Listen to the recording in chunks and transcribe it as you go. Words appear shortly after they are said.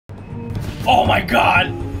Oh my god!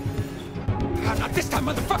 Not this time,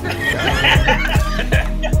 motherfucker!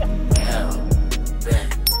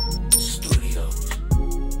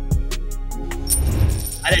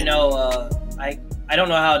 I didn't know, I don't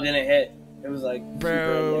know how it didn't hit. It was like,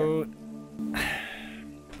 bro.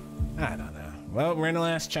 I don't know. Well, we're in the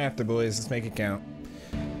last chapter, boys. Let's make it count.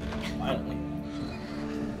 Finally.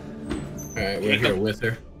 Alright, we're here with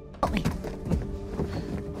her.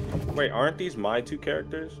 Wait, aren't these my two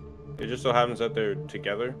characters? It just so happens that they're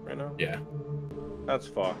together right now? Yeah. That's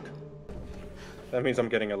fucked. That means I'm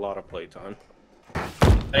getting a lot of playtime.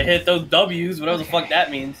 I hit those W's, whatever the fuck that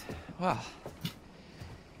means. Well,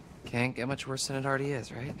 can't get much worse than it already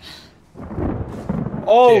is, right?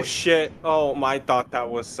 Oh Yeah. shit! Oh, I thought that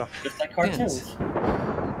was something. Just like cartoons.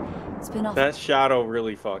 It's been off. That shadow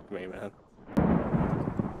really fucked me, man.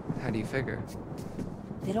 How do you figure?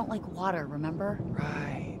 They don't like water, remember?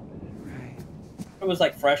 Right. It was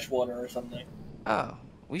like fresh water or something. Oh,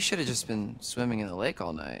 we should have just been swimming in the lake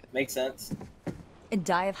all night. Makes sense. And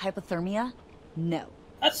die of hypothermia? No.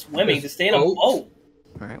 Not swimming, to stay in a boat. All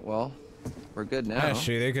right, well, we're good now.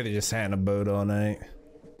 Actually, they could have just sat in a boat all night.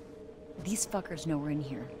 These fuckers know we're in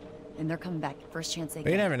here. And they're coming back first chance they You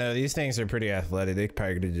get. never know. These things are pretty athletic. They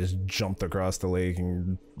probably could have just jumped across the lake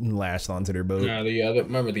and lashed onto their boat. No,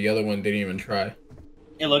 remember the other one didn't even try.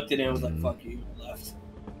 It looked at it and was like, fuck you, and left.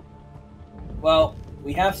 Well,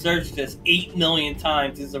 we have searched this 8 million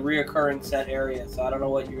times. It's a reoccurring set area, so I don't know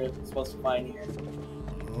what you're supposed to find here.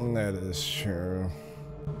 That is true.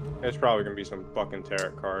 It's probably gonna be some fucking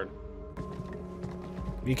tarot card.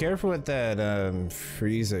 Be careful with that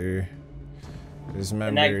freezer. Just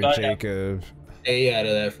remember Jacob. Stay out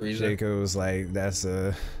of that freezer. Jacob was like, that's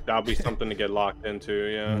a... That'll be something to get locked into,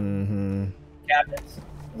 yeah. Mm-hmm. Cabinets.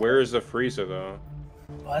 Where is the freezer, though?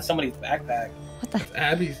 Oh, that's somebody's backpack. What the? That's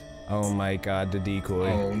Abby's. Oh my god, the decoy.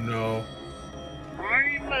 Oh no.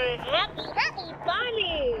 I'm a happy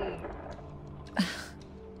bunny.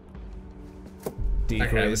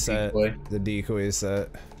 Decoy set. Decoy. The decoy set.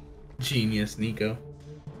 Genius, Nico.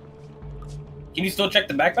 Can you still check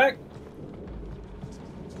the backpack?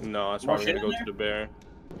 No, that's More probably shit gonna go in to the bear.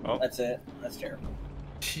 Oh, That's it. That's terrible.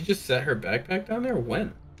 She just set her backpack down there?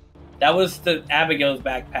 When? That was the Abigail's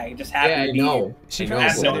backpack. It just happened Yeah, I to be know. She I know, probably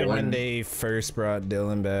but said it when- when they first brought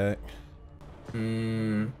Dylan back.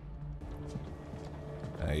 You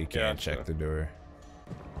can't Yeah, check so- the door.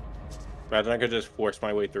 imagine I could just force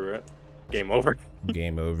my way through it. Game over.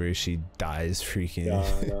 Game over. She dies freaking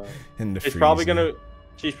No. in the It's freezer. probably gonna.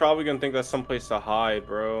 She's probably gonna think that's someplace to hide,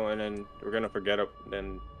 bro, and then we're gonna forget it.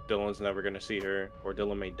 Then Dylan's never gonna see her, or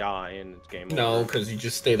Dylan may die, and it's game No, over. because you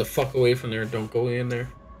just stay the fuck away from there. Don't go in there.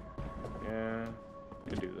 Yeah,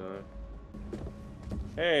 could do that.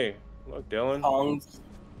 Hey, look, Dylan. tongs.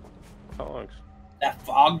 Tongs. That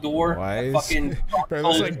fog door. Why That is... fucking Bro, it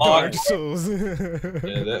looks like fog. Dark Souls. Yeah,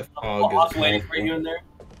 that fog Boss is waiting for awful. you in there.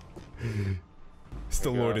 It's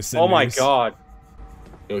the Lord of Cinders. Oh my god.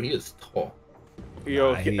 Yo, he is tall.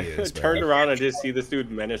 Yo, Nah, he is, bro. turned around and just see this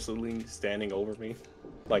dude menacingly standing over me,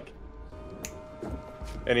 like,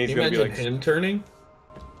 and he's Can you gonna be imagine like, him turning?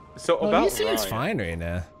 so Well, about he seems Ryan. fine right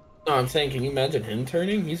now. No, I'm saying, can you imagine him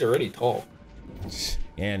turning? He's already tall.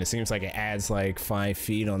 Yeah, and it seems like it adds like 5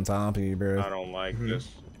 feet on top of you, bro. I don't like this.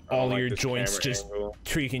 I don't All like your this joints camera just angle.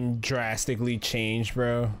 freaking drastically change,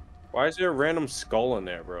 bro. Why is there a random skull in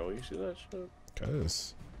there, bro? You see that shit?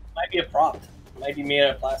 Cause Might be a prop. Might be made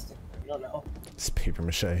out of plastic. You don't know. it's paper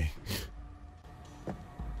mache.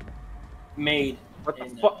 Made. What the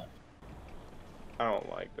in, fuck? I don't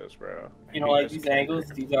like this, bro. You know, like these angles.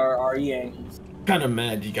 These are RE angles. Kind of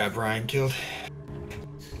mad you got Brian killed.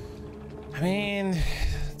 I mean,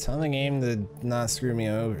 tell the game to not screw me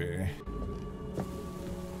over.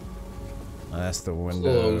 Oh, that's the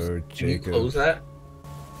window, Close. Can you Jacob. close that?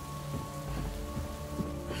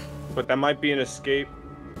 But that might be an escape.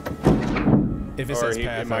 If it Or says it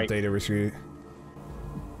path might- updated, we're screwed.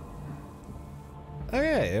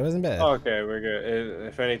 Okay, it wasn't bad. Okay, we're good.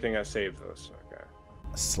 If anything, that saves us. Okay.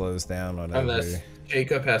 Slows down, whatever. Unless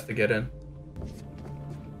Jacob has to get in.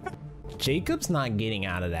 Jacob's not getting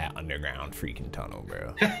out of that underground freaking tunnel,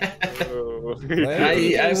 bro. Oh.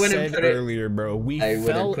 I wouldn't said put it- earlier, bro. We I wouldn't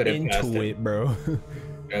fell put it past into him. it, bro.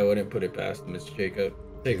 I wouldn't put it past Miss Jacob.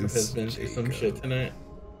 Jacob It's has been through some Jacob. shit tonight.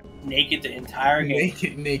 Naked the entire game.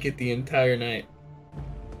 Naked the entire night.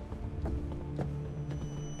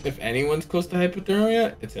 If anyone's close to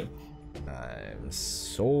hypothermia, it's him. I'm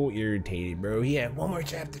so irritated, bro. He had one more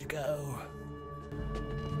chapter to go.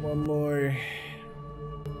 One more.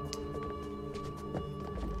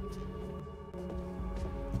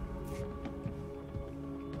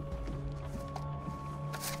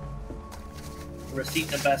 Receipt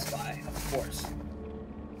to Best Buy, of course.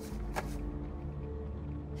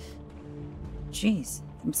 Jeez,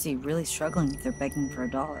 they must be really struggling if they're begging for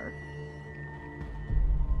 $1.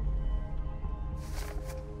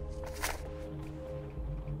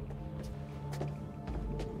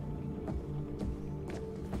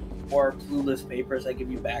 Or clueless papers that give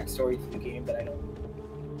you backstory to the game that I don't.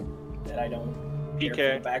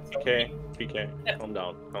 care for the backstory. PK, calm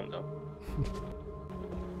down, calm down.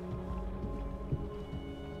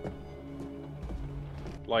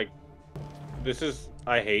 Like, this is,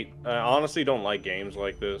 I honestly don't like games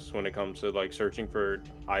like this when it comes to like searching for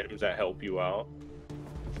items that help you out.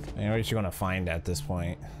 You know what you're gonna find at this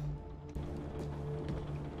point.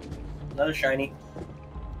 Another shiny.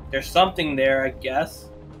 There's something there, I guess.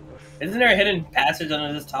 Isn't there a hidden passage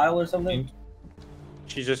under this tile or something?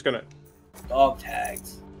 She's just gonna... Dog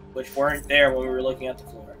tags, which weren't there when we were looking at the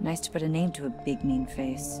floor. Nice to put a name to a big mean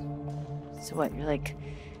face. So what, you're like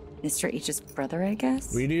Mr. H's brother, I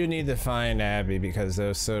guess? We do need to find Abby because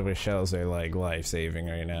those silver shells are like life-saving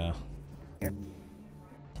right now. Here.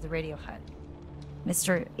 To the radio hut.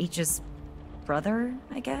 Mr. H's brother,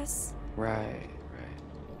 I guess? Right.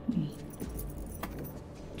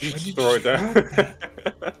 Just throw it down.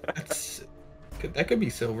 That could be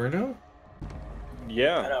silver, no?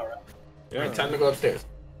 Yeah. I know, right? Yeah. Alright, time to go upstairs.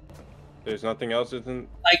 There's nothing else, isn't?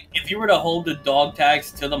 Like, if you were to hold the dog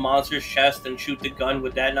tags to the monster's chest and shoot the gun,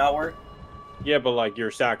 would that not work? Yeah, but like you're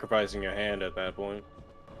sacrificing a hand at that point.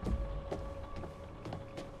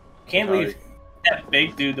 Can't believe that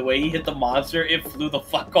big dude, the way he hit the monster, it flew the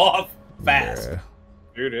fuck off fast. Yeah.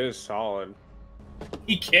 Dude is solid.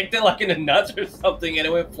 He kicked it like in the nuts or something and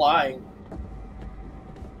it went flying.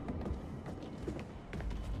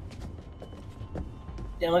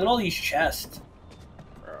 Damn, look at all these chests.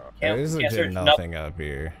 There's legit nothing up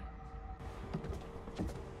here.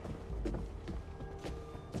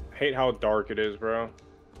 Hate how dark it is, bro.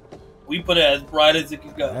 We put it as bright as it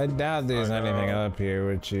could go. I doubt there's anything up here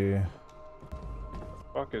with you.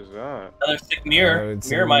 Fuck is that? Another sick mirror. It's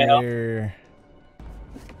Mirror a might help. mirror.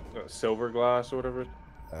 Silver glass or whatever.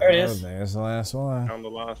 There it is. There's the last one. Found the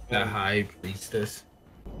last The one. high priestess.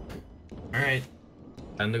 Alright.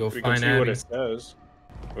 Time to go We can find see what Abby. it says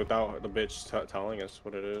without the bitch telling us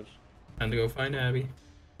what it is. Time to go find Abby.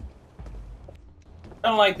 I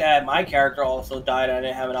don't like that. My character also died. I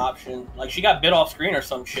didn't have an option. Like, she got bit off screen or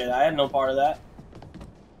some shit. I had no part of that.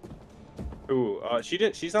 Ooh,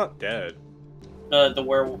 she's not dead. The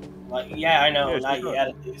werewolf. Like, yeah, I know. Yeah, Not she's not. yet,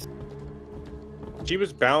 at least. She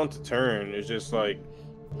was bound to turn. It's just like,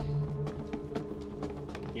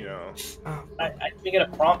 you know. I didn't get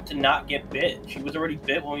a prompt to not get bit. She was already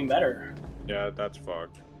bit when we met her. Yeah, that's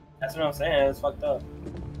fucked. That's what I'm saying. It's fucked up.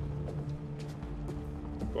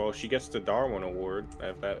 Well, she gets the Darwin Award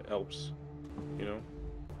if that helps. You know.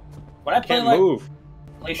 When I play Can't like move.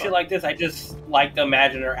 shit like this, I just like to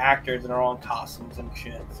imagine they're actors and they're all in costumes and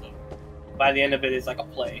shit. So by the end of it, it's like a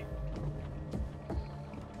play.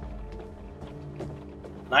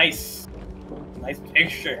 Nice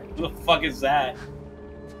picture. Who the fuck is that?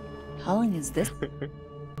 How long is this?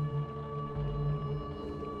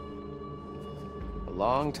 A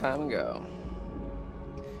long time ago.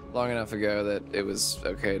 Long enough ago that it was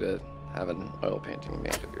okay to have an oil painting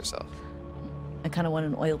made of yourself. I kind of want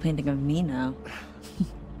an oil painting of me now.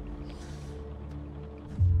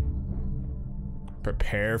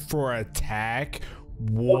 Prepare for attack.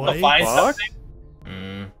 What the What? find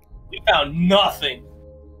something? We found nothing.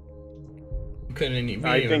 Couldn't even.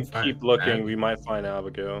 I think find keep looking. Abby. We might find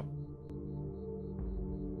Abigail.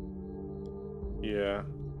 Yeah.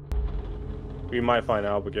 We might find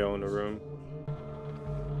Abigail in the room.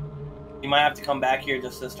 You might have to come back here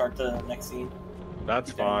just to start the next scene.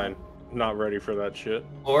 That's fine. Not ready for that shit.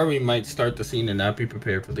 Or we might start the scene and not be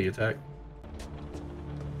prepared for the attack.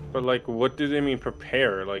 But like, what do they mean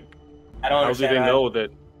prepare? Like, I don't how do understand. they know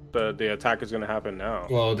that the attack is gonna happen now?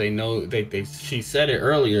 Well, they know. She said it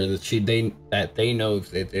earlier that they know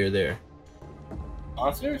that they're there.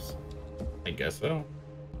 Monsters? I guess so.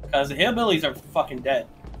 Because the hillbillies are fucking dead.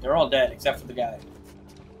 They're all dead except for the guy.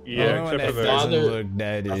 Yeah, Only one except for that the doesn't father- look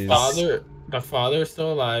dead The is father's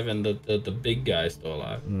still alive, and the big guy's still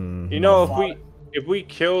alive. Mhm. You know, Father. if we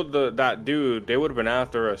killed that dude, they would have been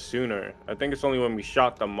after us sooner. I think it's only when we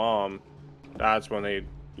shot the mom, that's when they,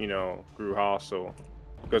 you know, grew hostile.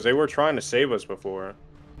 Because they were trying to save us before.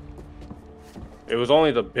 It was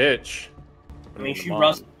only the bitch. I mean, the she mom.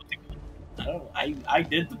 rustled. I don't know. I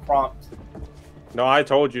did the prompt. No, I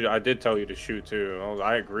told you. I did tell you to shoot too.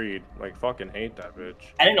 I agreed. Like, fucking hate that bitch.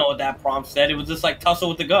 I didn't know what that prompt said. It was just like tussle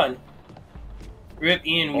with the gun. Rip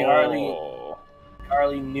Ian, we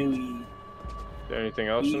hardly knew he. Anything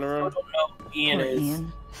else in the room? Ian Poor is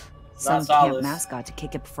Ian. Some solace. camp mascot to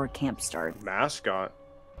kick it before camp start. Mascot.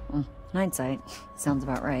 Hindsight. Sounds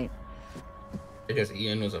about right. I guess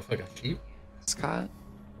Ian was a fucking sheep. Scott?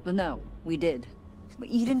 But no, we did. But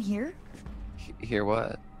you didn't hear? Hear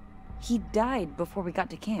what? He died before we got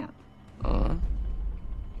to camp.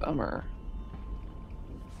 Bummer.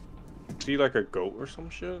 Is he like a goat or some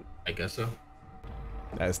shit? I guess so.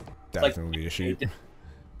 That's definitely a sheep.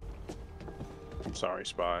 I'm sorry,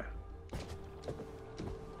 Spy.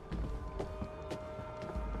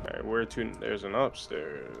 Alright, where to? There's an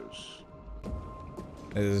upstairs.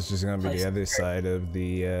 It's just gonna be the other side of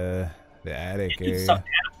the attic area. That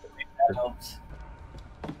helps.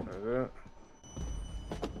 Is it?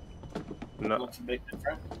 No. Looks a bit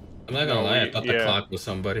different. I'm not gonna lie, I thought the clock was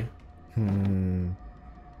somebody.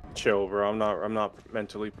 Chill, bro. I'm not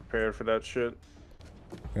mentally prepared for that shit.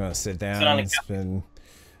 You wanna sit down? Sit on the It's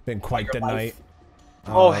been quite the night.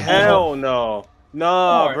 Oh hell no.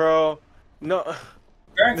 Nah, Or- bro. No.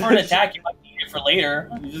 Preparing for an attack, you might need it for later.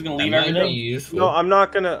 You're just gonna leave everything. No, I'm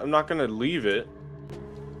not gonna leave it.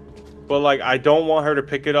 But like, I don't want her to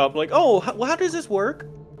pick it up. Like, oh, how does this work?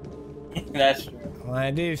 That's true. Well,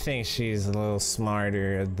 I do think she's a little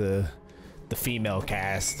smarter of the female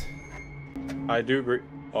cast. I do agree.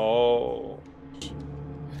 Oh.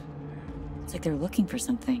 It's like they're looking for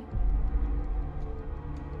something.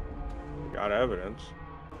 Got evidence.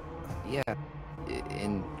 Yeah.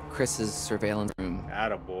 In Chris's surveillance room,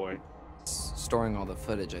 Attaboy. storing all the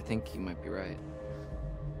footage. I think you might be right.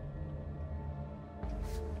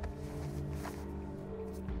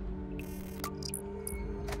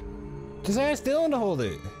 Just ask Dylan to hold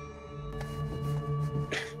it.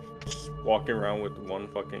 Walking around with one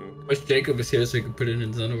fucking. Wish Jacob was here so he could put it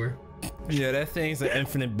in his underwear. Yeah, that thing's an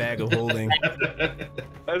infinite bag of holding.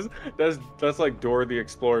 That's like Dora the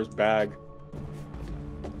Explorer's bag.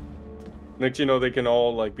 Next, you know, they can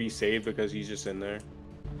all like be saved because he's just in there.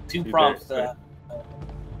 Two Be prompts: very-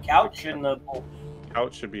 couch and the bowl.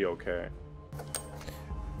 Couch should be okay.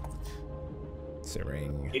 It's a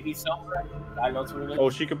ring. Maybe silver. God knows what it is. Oh,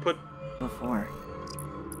 she could put. Before.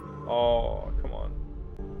 Oh, come on.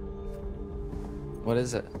 What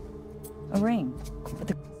is it? A ring. With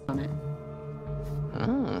the on it.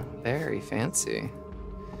 Oh, very fancy.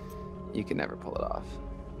 You can never pull it off.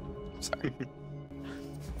 Sorry.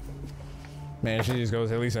 Man, she just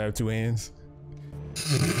goes, at least I have two hands.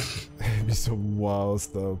 It'd be some wild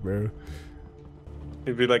stuff, bro.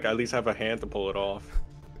 It'd be like, at least have a hand to pull it off.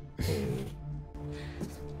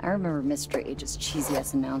 I remember Mr. H's cheesy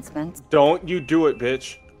ass announcements. Don't you do it,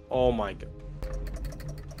 bitch. Oh my god.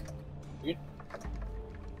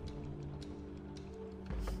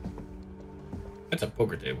 That's a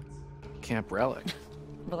poker table. Camp Relic.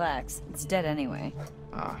 Relax. It's dead anyway.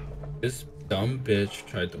 Ah. This dumb bitch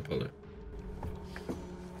tried to pull it.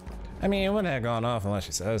 I mean, it wouldn't have gone off unless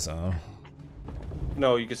she says so.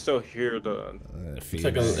 No, you can still hear the. It's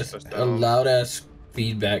like a loud ass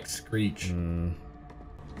feedback screech.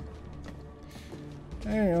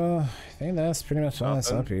 Alright, well, I think that's pretty much all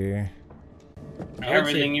that's up here. I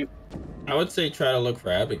would say try to look for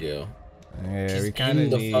Abigail. Yeah, She's we kind of in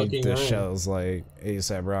the need fucking the room. shells like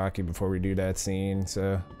ASAP Rocky before we do that scene,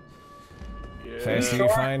 so Yeah. faster you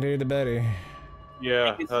find her, the better.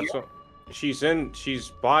 Yeah, that's what. She's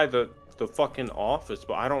by the fucking office,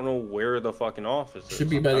 but I don't know where the fucking office is. Should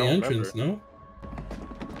be by I the don't entrance, remember.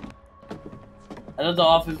 I know the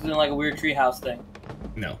office is in like a weird treehouse thing.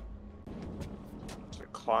 No. It's a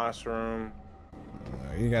classroom.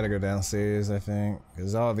 You gotta go downstairs, I think,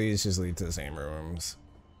 because all these just lead to the same rooms.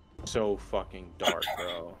 So fucking dark,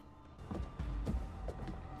 bro.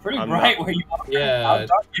 Pretty I'm bright not- where you are. Yeah,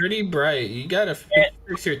 pretty bright. You gotta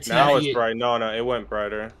fix your TV. Now it's bright. No, it went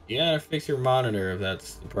brighter. You gotta fix your monitor if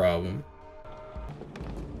that's the problem.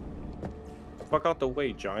 Fuck out the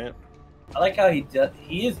way, giant. I like how he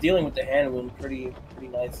is dealing with the hand wound pretty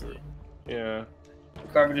nicely. Yeah.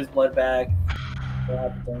 Covered his blood bag.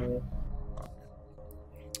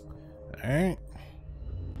 Alright.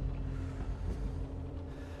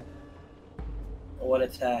 What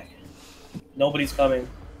attack? Nobody's coming.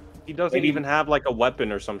 He doesn't Maybe- even have like a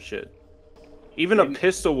weapon or some shit. Even a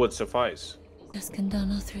pistol would suffice.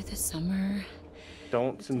 Escandano through the summer.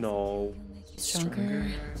 Don't know. Stronger.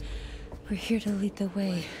 We're here to lead the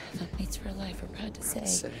way. Not mates for life, we're proud to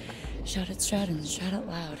say. Shout it, shout and shout it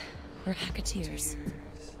loud. We're hacketeers.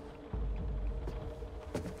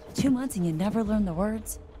 2 months and you never learn the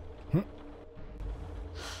words?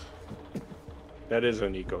 That is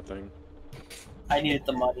an eco thing. I needed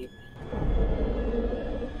the money.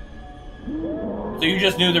 So you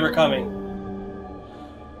just knew they were coming.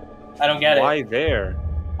 I don't get Why it. there?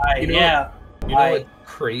 You know Yeah. You know what's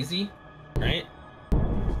crazy, right?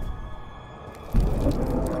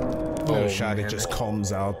 Another Oh, shot man. that just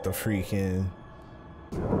comes out the freaking.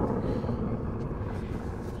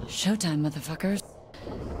 Showtime, motherfuckers.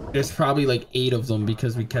 There's probably like 8 of them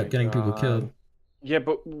because we kept getting people killed. Yeah,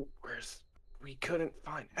 but we couldn't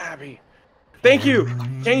find Abby. Thank you.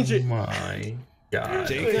 Change it. My God.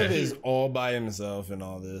 Jacob Okay. is all by himself in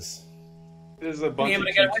all this. There's a Be bunch able of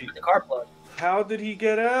to get away with the car plug. How did he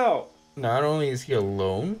get out? Not only is he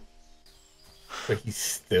alone, but he's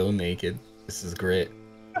still naked. This is great.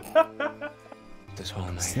 This whole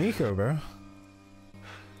night. Sneako, bro.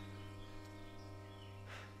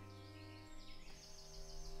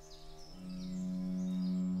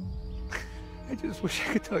 I just wish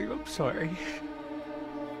I could tell you I'm sorry.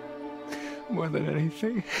 More than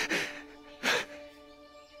anything.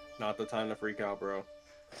 Not the time to freak out, bro.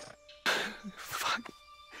 Fuck.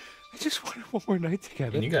 I just wanted one more night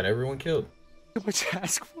together. And you got everyone killed. Too much to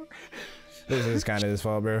ask for. This is kind of his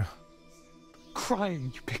fault, bro.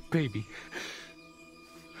 Crying, you big baby.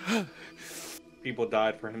 People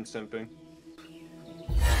died for him simping.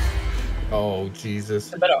 Oh, Jesus.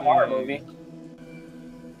 It's a better horror movie.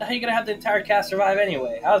 How are you gonna have the entire cast survive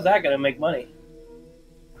anyway? How's that gonna make money?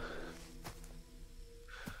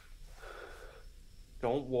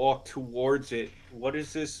 Don't walk towards it. What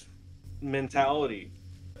is this mentality?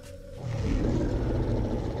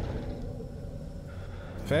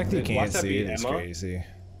 The fact he Watch can't that see be it is Emma. crazy.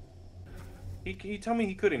 Can you tell me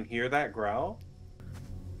he couldn't hear that growl?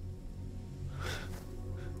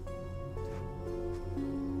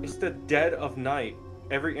 It's the dead of night.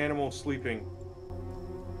 Every animal's sleeping.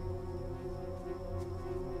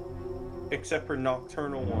 Except for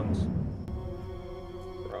nocturnal ones.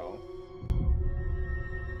 Bro.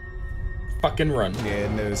 Fucking run. Yeah,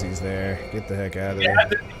 it knows he's there. Get the heck out of You there.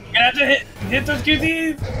 have to hit those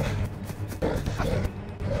QTs!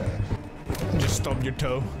 Just stub your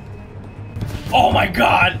toe. Oh my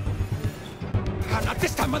god! Ah, not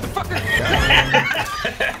this time, motherfucker!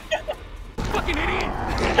 Fucking idiot!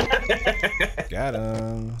 Got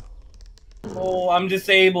him. Oh, I'm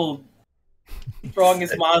disabled.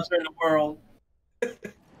 Strongest monster in the world.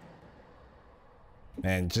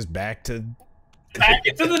 And just back to. Back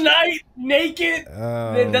into the night, naked.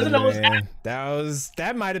 Oh, It doesn't know what's man.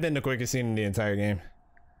 That might have been the quickest scene in the entire game.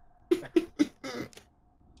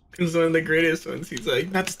 It was one of the greatest ones. He's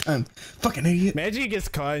like, not this time. Fucking idiot. Imagine he gets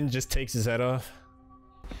caught and just takes his head off.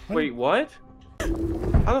 Wait, what?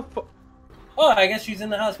 How the fuck? Oh, I guess she's in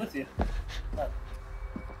the house with you.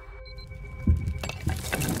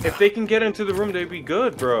 If they can get into the room, they'd be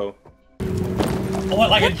good, bro. What,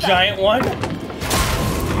 like a giant one?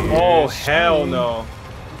 Oh, hell no.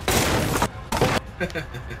 You're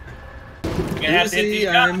gonna have to hit these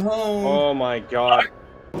guys. home. Oh my god.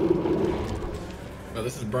 Oh,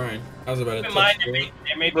 this is Brian. I was about to Keep in touch mind, the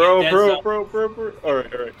there may be a Bro. dead zone.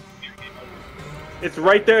 Alright, alright. It's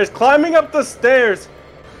right there. It's climbing up the stairs.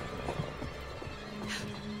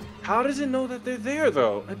 How does it know that they're there,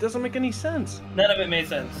 though? It doesn't make any sense. None of it made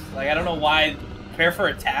sense. Like, I don't know why. Prepare for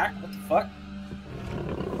attack? What the fuck?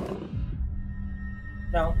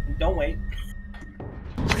 No, don't wait.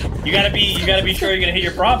 You gotta be sure you're gonna hit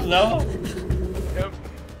your props, though. Yep.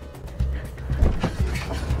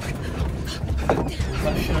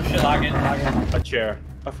 Oh shit, lock it. A chair.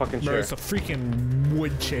 A fucking Bro, chair. it's a freaking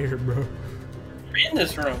wood chair, bro. We're in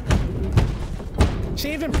this room. She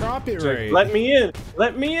didn't even prop it right. Let me in.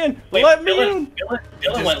 Let me in. Wait, Let me Dylan, in.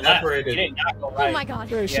 Dylan went left. separated. He did not go right. Oh my god.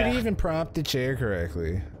 Bro, she Yeah. didn't even prop the chair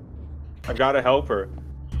correctly. I gotta help her.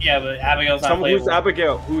 Yeah, but Abigail's not Who's playable.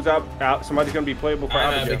 Abigail? Who's somebody's gonna be playable for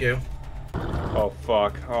Abigail. Oh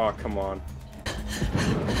fuck. Oh come on.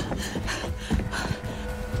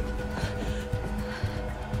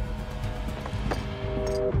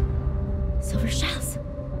 Silver shells.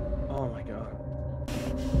 Oh my god.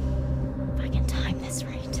 If I can time this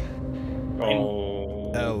right.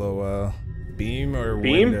 Oh. LOL. Beam or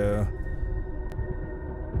Beam? window?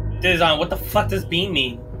 Dizon, what the fuck does beam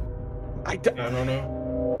mean? I don't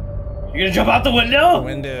know. You're gonna jump out the window?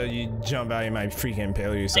 Window, you jump out, you might freaking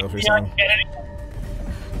impale yourself or Yeah, something.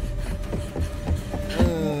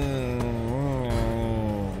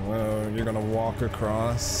 Well, you're gonna walk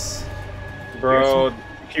across. Bro,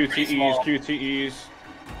 QTEs.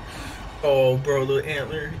 Oh, bro, the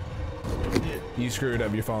antler. You screwed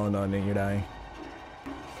up, you're falling on it, you're dying.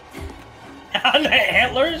 On the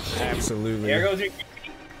antlers? Absolutely. There goes your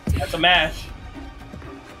QT. That's a mash.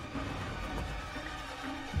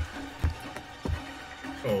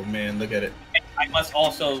 Oh man, look at it. I must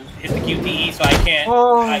also hit the QTE so I can't.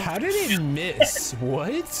 Oh. How did it miss?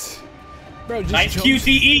 What? Bro, just Nice jump.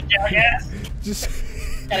 QTE, jackass. Just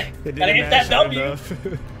Gotta it didn't hit mash that hard W. enough.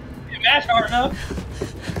 Didn't mash hard enough.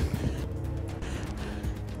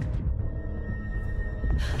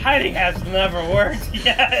 Hiding has never worked.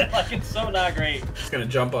 Yeah, like it's so not great. Just gonna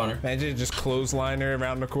jump on her. Imagine just clothesline her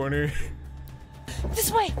around the corner.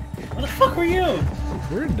 This way. Where the fuck were you?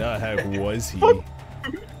 Where the heck was he?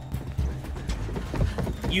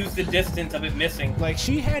 Use the distance of it missing. Like,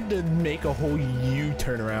 she had to make a whole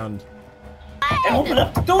U-turn around. And open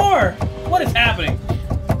up the door! What is happening?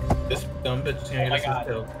 This dumb bitch is gonna my get us God.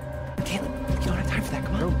 killed. Caleb, you don't have time for that.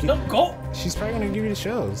 Come on. Bro, Don't go! she's probably gonna give you the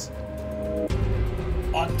shows.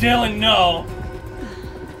 Oh, Dylan, no!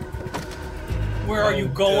 Where are you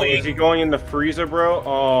Is going? he going in the freezer, bro?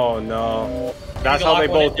 Oh no. That's can how lock they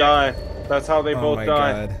one in both die. That's how they Oh both my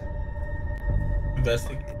die. god.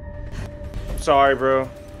 Investigate. Sorry, bro.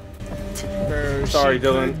 Bro, Sorry, she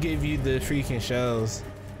Dylan. could give you the freaking shells.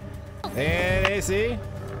 And see?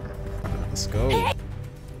 Let's go.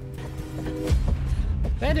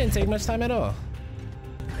 That didn't take much time at all.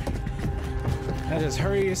 Now just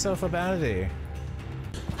hurry yourself up out of there.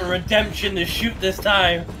 For redemption to shoot this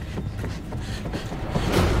time.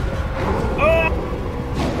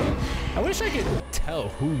 I wish I could tell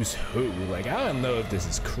who's who. Like, I don't know if this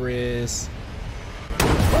is Chris.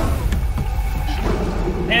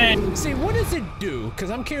 And See, what does it do? Because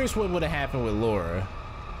I'm curious what would have happened with Laura.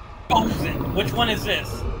 frozen. Which one is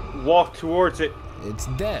this? Walk towards it. It's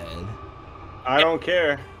dead. I don't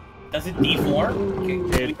care. Does it deform?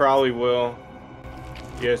 Okay. It probably will.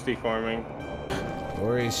 Yes, deforming.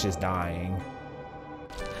 Or it's just dying.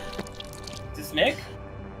 Is this Nick?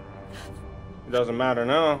 It doesn't matter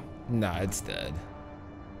now. Nah, it's dead.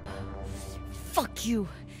 Fuck you.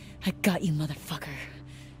 I got you, motherfucker.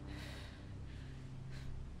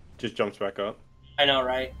 Just jumps back up. I know,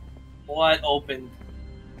 right? What opened?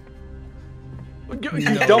 You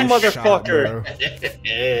dumb shot,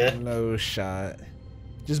 motherfucker. bro. No shot.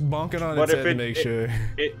 Just bonking on But its if head to it- make sure.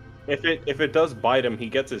 If it does bite him, he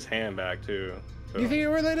gets his hand back too. So. You think it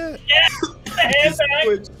worked like that?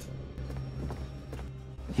 Handbag!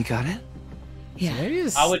 You got it? Yeah. Maybe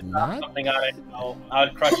it's I would drop not. something on it. No, I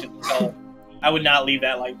would crush it. So I would not leave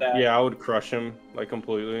that like that. Yeah, I would crush him like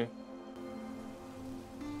completely.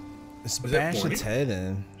 Smash horny? its head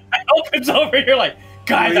in. I hope it's over here. Like,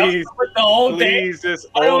 guys, I was Please, with the whole thing. Please, it's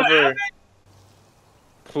I don't have over. it.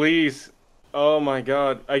 Please. Oh my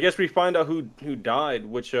god. I guess we find out who died,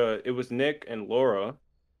 which it was Nick and Laura.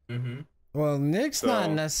 Mm-hmm. Well, Nick's So- not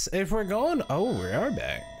necessary. If we're going, oh, we are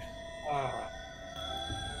back.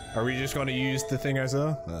 Are we just going to use the thing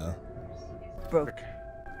ourselves? Broke.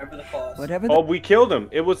 Whatever the cost. Whatever Oh, we killed him.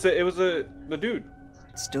 It was the dude.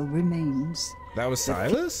 still remains That was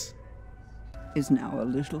Silas? is now a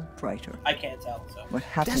little brighter. I can't tell. So What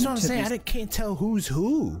happened That's what I'm to saying. this, I can't tell who's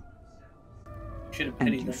who. should have and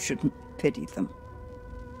pitied you them. shouldn't pity them.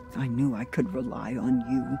 I knew I could rely on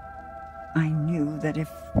you. I knew that if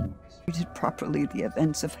we did properly, the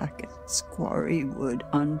events of Hackett's Quarry would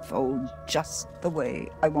unfold just the way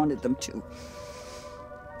I wanted them to.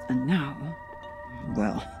 And now,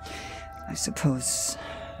 well, I suppose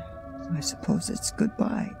it's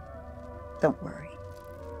goodbye. Don't worry.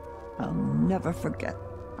 I'll never forget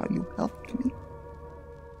how you helped me.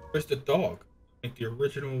 Where's the dog? Like the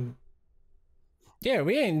original. Yeah,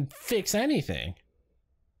 we ain't fix anything.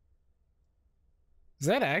 Is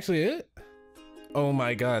that actually it? Oh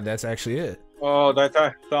my god, that's actually it. Oh,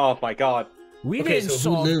 oh my god. We Okay, didn't so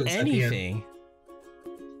who solve lives at the end? anything.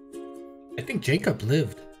 I think Jacob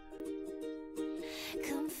lived.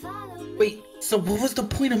 Wait, so what was the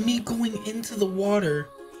point of me going into the water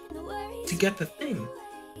to get the thing?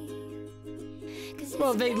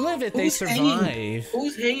 Well, they live it, they Who's hanging? survive.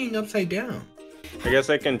 Who's hanging upside down? I guess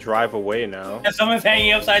I can drive away now. If someone's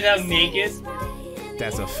hanging upside down naked,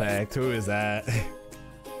 That's a fact. Who is that?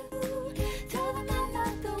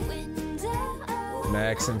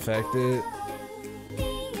 Max infected.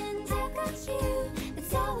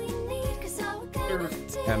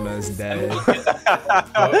 Emma's dead.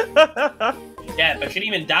 yeah, but shouldn't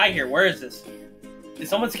even die here. Where is this? Did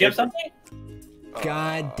someone skip something?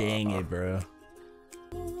 God dang it, bro.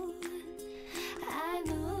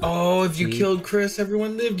 Oh, if you killed Chris,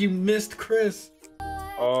 everyone lived. You missed Chris.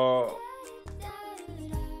 Oh.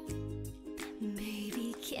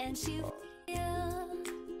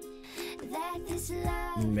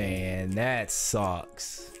 Man, that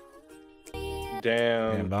sucks.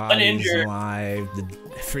 Damn. And body's Uninjured. alive. The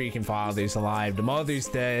freaking father's alive. The mother's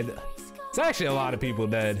dead. It's actually a lot of people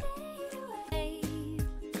dead.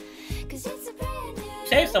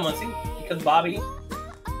 Save someone, see? Because Bobby.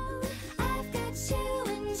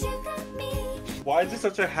 Why is this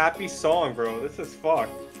such a happy song, bro? This is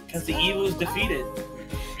fucked. Because the evil is defeated.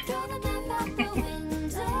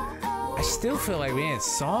 I still feel like we didn't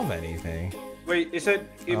solve anything. Wait, it said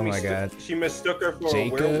Oh my God. she mistook her for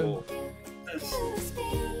Jacob? a werewolf.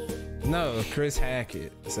 No, Chris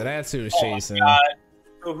Hackett. So that's who was Oh chasing. my God.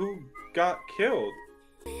 So who got killed?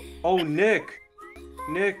 Oh, Nick.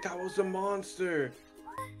 Nick, that was a monster.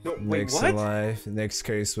 No, wait, Nick's what? alive. Nick's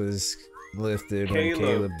curse was lifted when Caleb.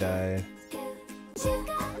 Caleb died.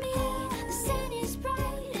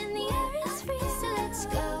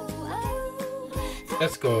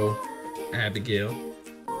 Let's go, Abigail.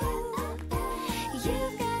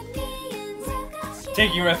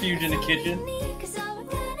 Taking refuge in the kitchen.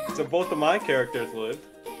 So both of my characters lived.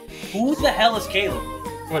 Who the hell is Caleb?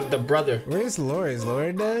 What, the brother? Where's Laura? Is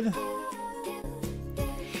Laura dead?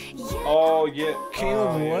 Oh, yeah.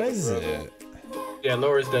 Caleb yeah, was the brother. it? Yeah,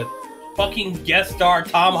 Laura's dead. Fucking guest star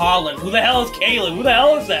Tom Holland. Who the hell is Caleb? Who the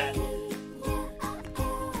hell is that?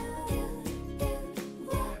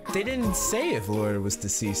 They didn't say if Laura was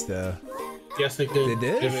deceased though. Yes, they did. They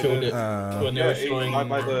did? They showed it when they were Yeah, showing.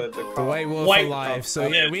 by the The White Wolf White alive. Wolf. So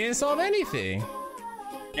yeah, we didn't solve anything.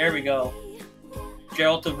 There we go.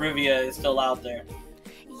 Geralt of Rivia is still out there.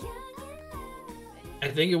 I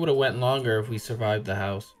think it would have went longer if we survived the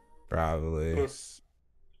house. Probably.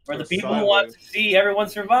 For the people who want to see everyone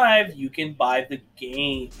survive, you can buy the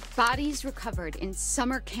game. Bodies recovered in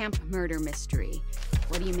summer camp murder mystery.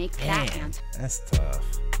 What do you make of that, Damn, Ant? that's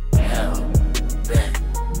tough.